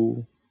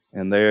school.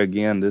 And there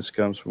again, this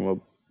comes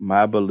from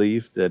my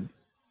belief that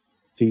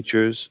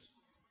teachers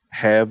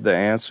have the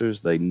answers.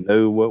 They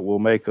know what will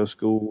make a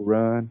school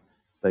run.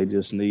 They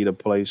just need a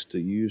place to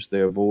use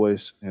their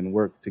voice and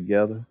work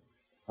together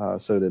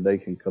so that they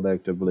can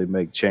collectively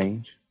make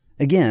change.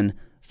 Again,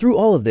 through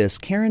all of this,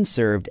 Karen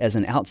served as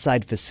an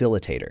outside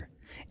facilitator.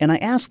 And I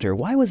asked her,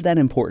 why was that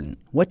important?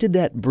 What did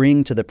that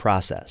bring to the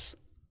process?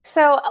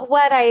 So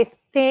what I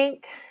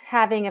think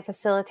having a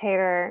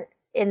facilitator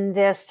in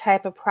this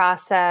type of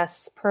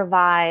process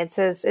provides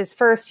is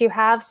first, you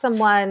have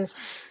someone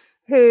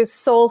whose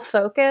sole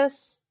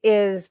focus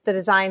is the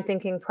design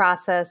thinking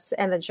process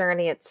and the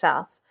journey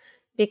itself,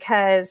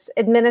 because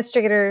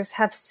administrators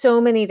have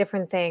so many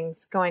different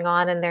things going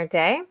on in their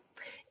day,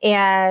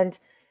 and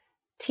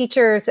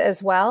teachers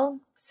as well.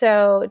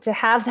 So to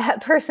have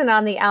that person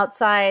on the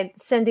outside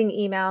sending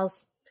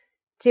emails,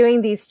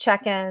 doing these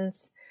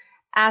check-ins,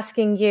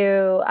 asking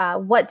you,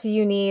 what do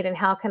you need and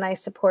how can I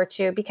support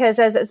you? Because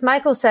as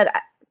Michael said,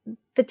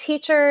 the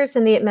teachers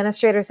and the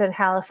administrators in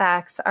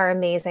Halifax are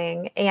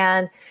amazing.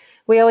 And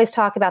we always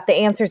talk about the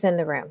answers in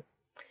the room,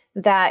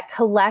 that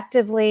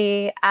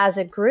collectively as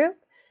a group,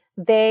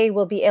 they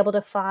will be able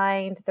to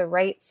find the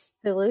right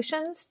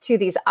solutions to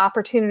these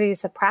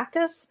opportunities of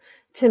practice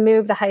to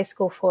move the high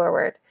school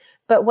forward.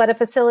 But what a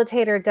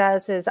facilitator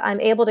does is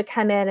I'm able to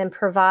come in and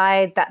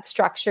provide that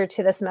structure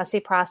to this messy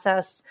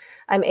process.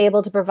 I'm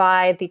able to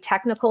provide the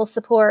technical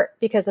support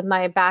because of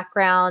my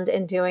background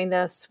in doing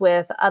this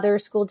with other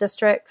school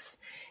districts,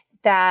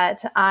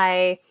 that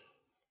I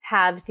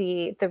have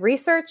the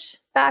research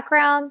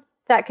background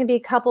that can be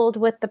coupled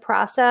with the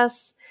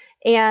process.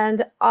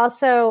 And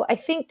also, I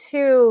think,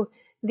 too,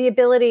 the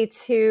ability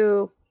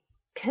to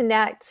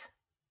connect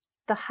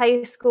the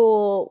high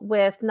school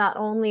with not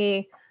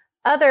only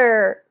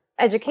other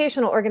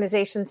educational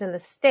organizations in the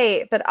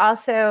state, but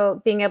also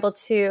being able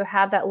to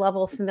have that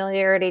level of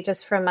familiarity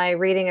just from my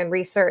reading and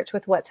research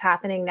with what's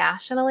happening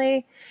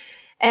nationally.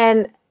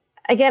 And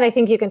again, I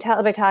think you can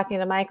tell by talking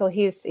to Michael,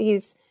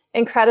 he's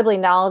incredibly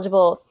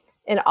knowledgeable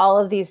in all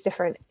of these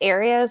different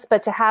areas,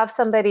 but to have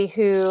somebody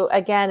who,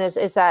 again,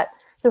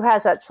 who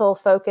has that sole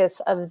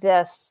focus of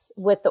this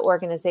with the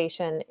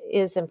organization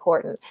is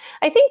important.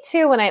 I think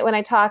too, when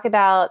I talk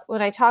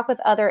with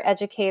other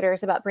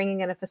educators about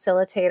bringing in a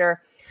facilitator,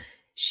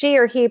 she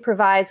or he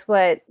provides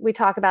what we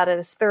talk about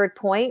as third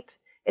point.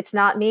 It's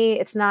not me,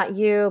 it's not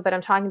you, but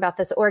I'm talking about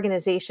this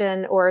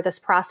organization or this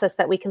process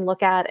that we can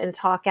look at and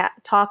talk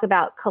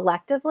about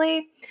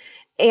collectively.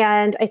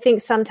 And I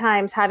think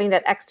sometimes having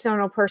that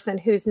external person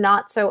who's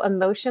not so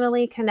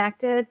emotionally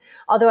connected,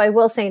 although I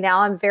will say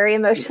now I'm very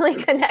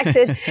emotionally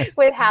connected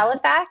with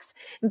Halifax,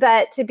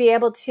 but to be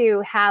able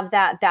to have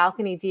that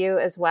balcony view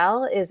as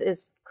well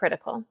is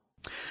critical.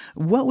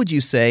 What would you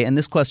say, and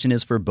this question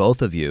is for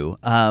both of you,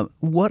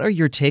 what are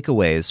your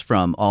takeaways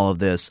from all of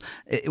this?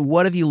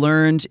 What have you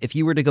learned? If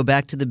you were to go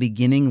back to the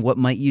beginning, what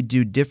might you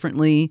do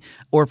differently?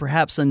 Or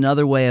perhaps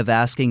another way of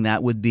asking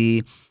that would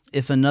be,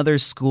 if another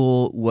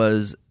school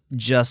was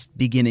just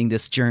beginning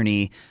this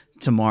journey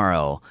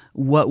tomorrow,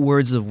 what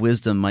words of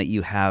wisdom might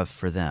you have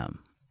for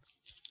them?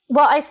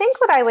 Well, I think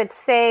what I would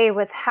say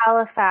with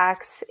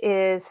Halifax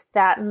is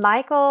that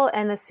Michael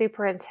and the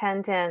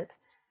superintendent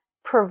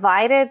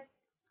provided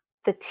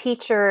the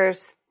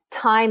teachers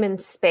time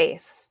and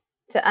space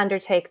to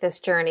undertake this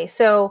journey.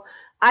 So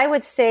I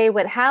would say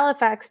what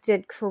Halifax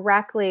did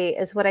correctly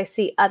is what I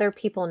see other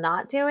people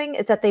not doing,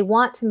 is that they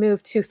want to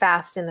move too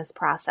fast in this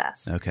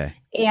process. Okay.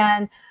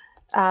 And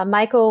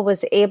Michael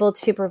was able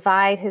to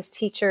provide his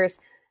teachers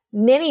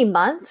many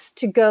months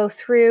to go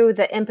through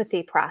the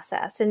empathy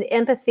process. And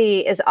empathy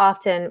is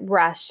often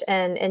rushed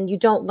and you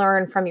don't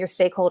learn from your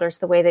stakeholders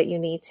the way that you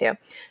need to.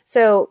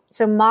 So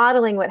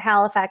modeling what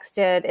Halifax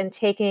did and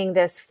taking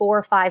this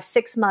 4, 5,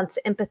 6 months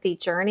empathy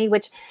journey,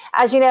 which,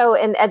 as you know,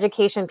 in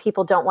education,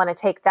 people don't want to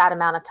take that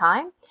amount of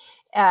time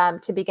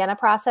to begin a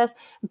process.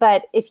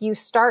 But if you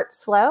start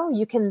slow,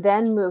 you can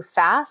then move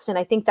fast. And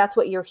I think that's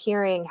what you're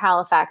hearing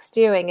Halifax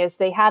doing, is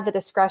they had the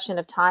discretion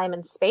of time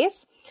and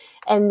space,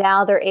 and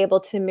now they're able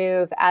to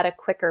move at a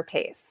quicker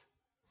pace.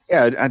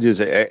 Yeah, I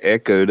just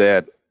echo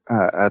that.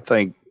 I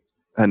think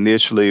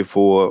initially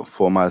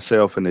for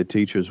myself and the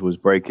teachers was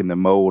breaking the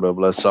mold of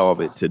let's solve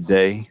it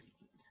today.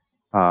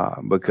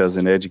 because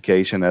in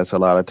education, that's a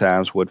lot of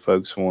times what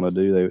folks want to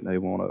do. They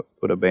want to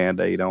put a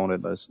Band-Aid on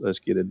it. Let's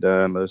get it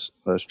done.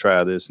 Let's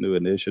try this new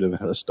initiative.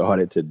 Let's start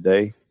it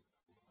today.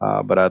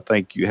 But I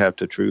think you have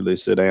to truly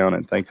sit down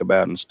and think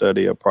about and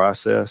study a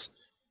process.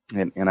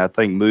 And I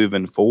think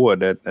moving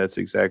forward, that's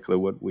exactly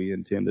what we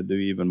intend to do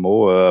even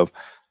more of.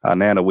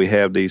 Now that we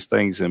have these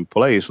things in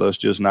place, let's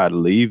just not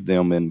leave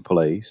them in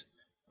place.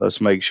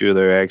 Let's make sure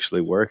they're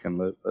actually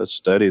working. Let's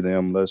study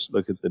them. Let's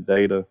look at the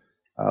data.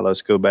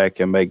 Let's go back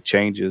and make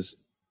changes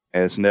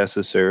as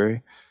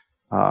necessary.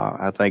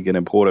 I think an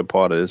important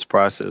part of this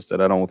process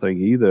that I don't think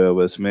either of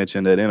us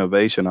mentioned, that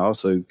innovation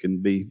also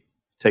can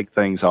take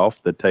things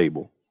off the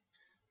table.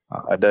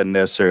 It doesn't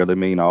necessarily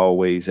mean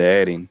always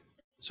adding.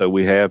 So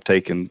we have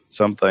taken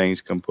some things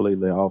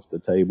completely off the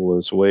table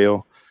as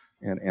well.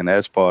 And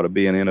that's part of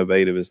being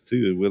innovative is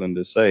willing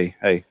to say,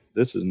 hey,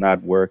 this is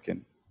not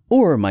working.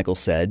 Or, Michael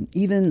said,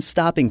 even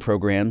stopping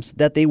programs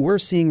that they were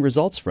seeing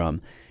results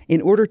from in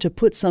order to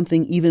put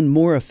something even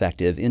more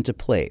effective into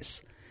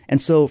place.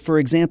 And so, for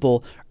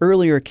example,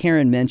 earlier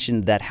Karen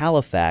mentioned that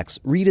Halifax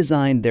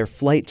redesigned their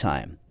flight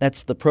time.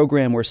 That's the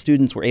program where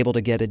students were able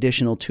to get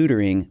additional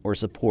tutoring or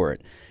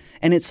support.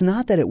 And it's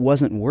not that it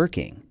wasn't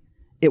working.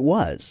 It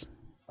was.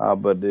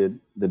 But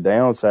the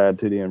downside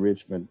to the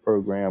enrichment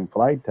program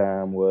flight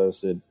time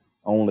was that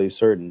only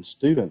certain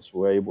students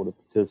were able to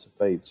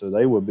participate. So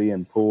they were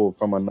being pulled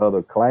from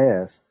another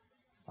class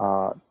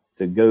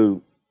to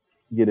go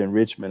get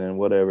enrichment in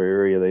whatever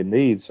area they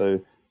need.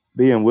 So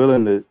being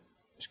willing to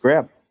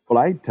scrap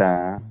flight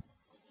time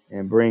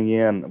and bring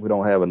in, we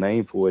don't have a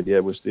name for it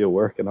yet, we're still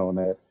working on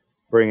that,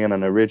 bring in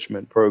an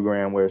enrichment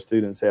program where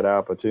students had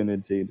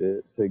opportunity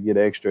to get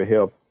extra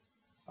help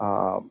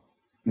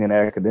in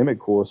academic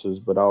courses,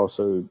 but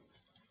also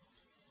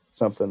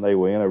something they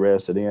were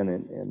interested in.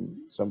 In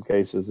some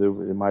cases,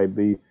 it might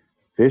be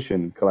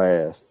fishing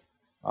class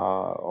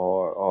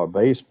or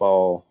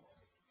baseball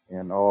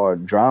or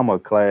drama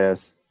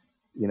class.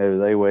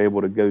 They were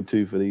able to go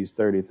to for these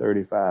 30,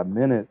 35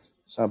 minutes,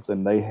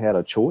 something they had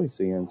a choice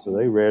in. So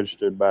they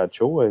registered by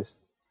choice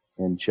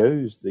and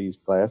chose these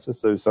classes.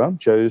 So some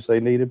chose they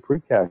needed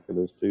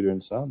pre-calculus tutor,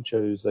 and some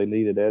chose they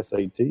needed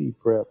SAT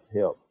prep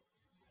help.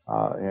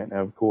 And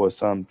of course,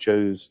 some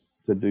chose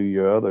to do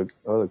your other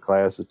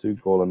classes too,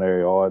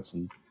 culinary arts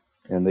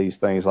and these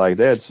things like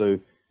that. So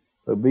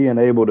being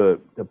able to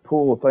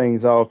pull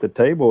things off the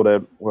table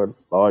that were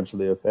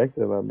largely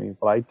effective. I mean,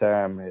 flight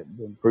time had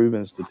been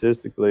proven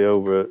statistically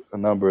over a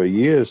number of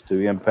years to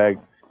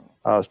impact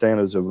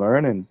standards of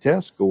learning,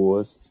 test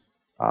scores.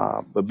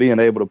 But being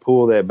able to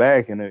pull that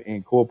back and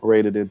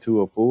incorporate it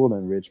into a full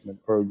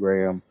enrichment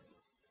program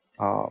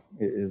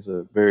is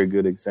a very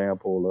good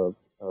example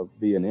of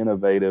being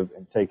innovative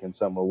and taking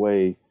something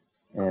away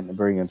and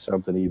bringing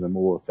something even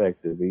more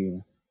effective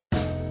in.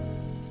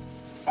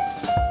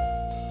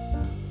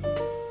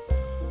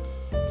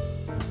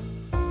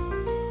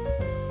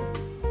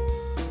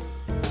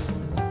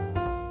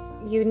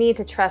 You need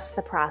to trust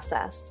the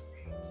process.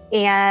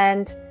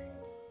 And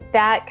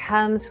that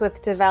comes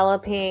with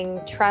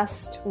developing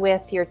trust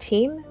with your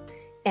team.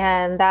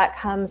 And that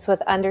comes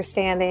with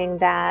understanding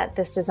that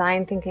this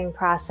design thinking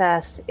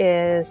process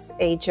is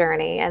a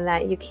journey and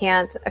that you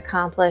can't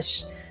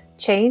accomplish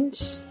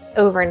change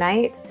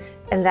overnight.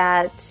 And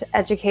that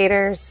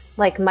educators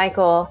like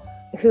Michael,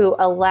 who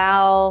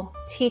allow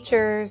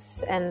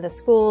teachers and the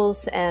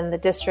schools and the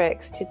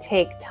districts to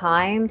take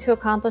time to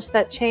accomplish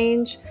that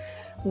change,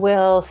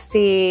 will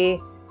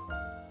see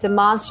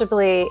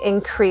demonstrably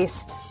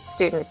increased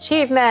student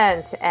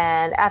achievement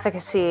and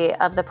efficacy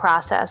of the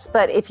process.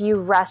 But if you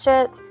rush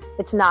it,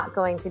 it's not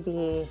going to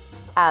be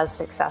as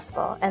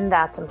successful, and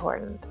that's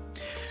important.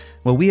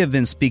 Well, we have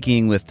been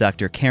speaking with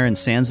Dr. Karen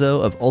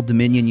Sanzo of Old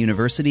Dominion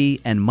University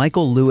and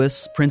Michael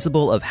Lewis,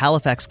 principal of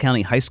Halifax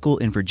County High School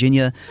in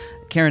Virginia.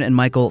 Karen and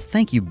Michael,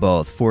 thank you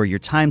both for your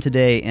time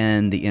today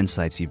and the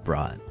insights you've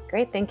brought.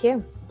 Great, thank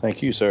you.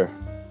 Thank you, sir.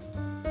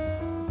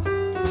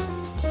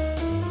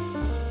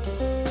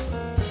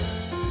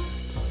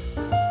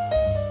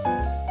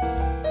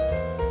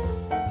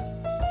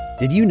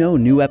 Did you know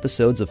new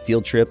episodes of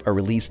Field Trip are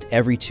released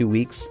every 2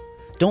 weeks?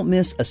 Don't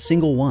miss a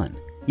single one.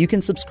 You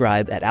can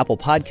subscribe at Apple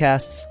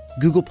Podcasts,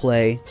 Google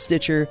Play,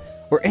 Stitcher,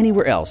 or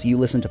anywhere else you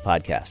listen to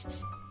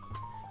podcasts.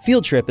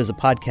 Field Trip is a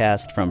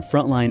podcast from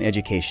Frontline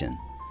Education.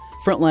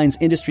 Frontline's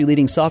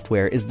industry-leading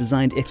software is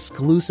designed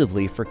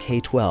exclusively for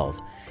K-12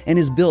 and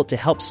is built to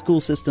help school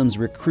systems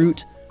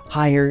recruit,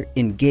 hire,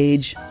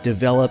 engage,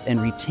 develop,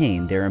 and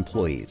retain their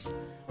employees.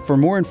 For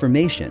more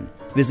information,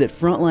 visit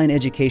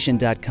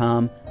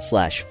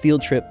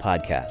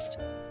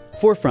frontlineeducation.com/fieldtrippodcast.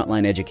 For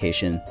Frontline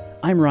Education,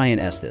 I'm Ryan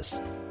Estes.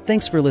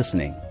 Thanks for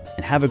listening,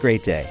 and have a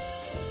great day.